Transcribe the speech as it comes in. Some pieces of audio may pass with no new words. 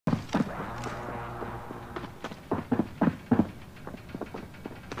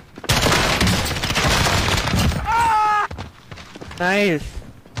Nice.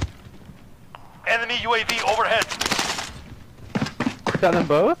 Enemy UAV overhead. Got them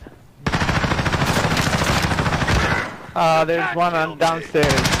both? There's one on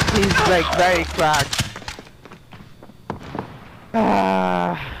downstairs. He's like very cracked.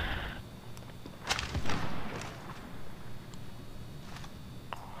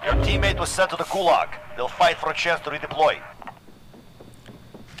 Your teammate was sent to the Gulag. They'll fight for a chance to redeploy.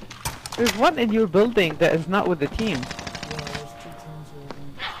 There's one in your building that is not with the team. Yeah, there's 2 teams holding.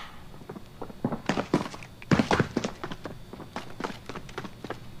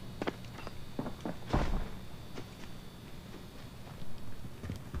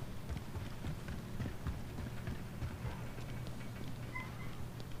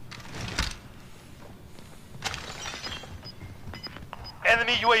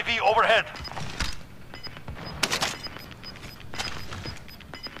 Enemy UAV overhead.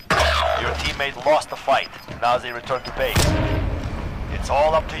 Your teammate lost the fight. Now they return to base. It's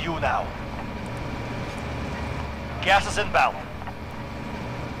all up to you now. Gas is inbound.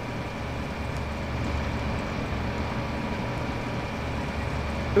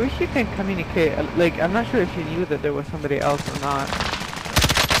 I wish you can communicate. Like, I'm not sure if you knew that there was somebody else or not. I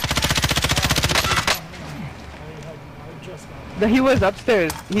just got No, he was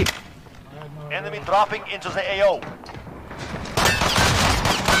upstairs. I had no Enemy idea. dropping into the AO.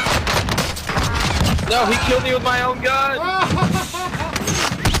 No, he killed me with my own gun!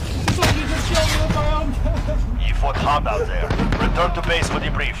 It's like you just killed me with my own gun. You fought hard out there. Return to base for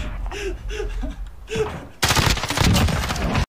debrief.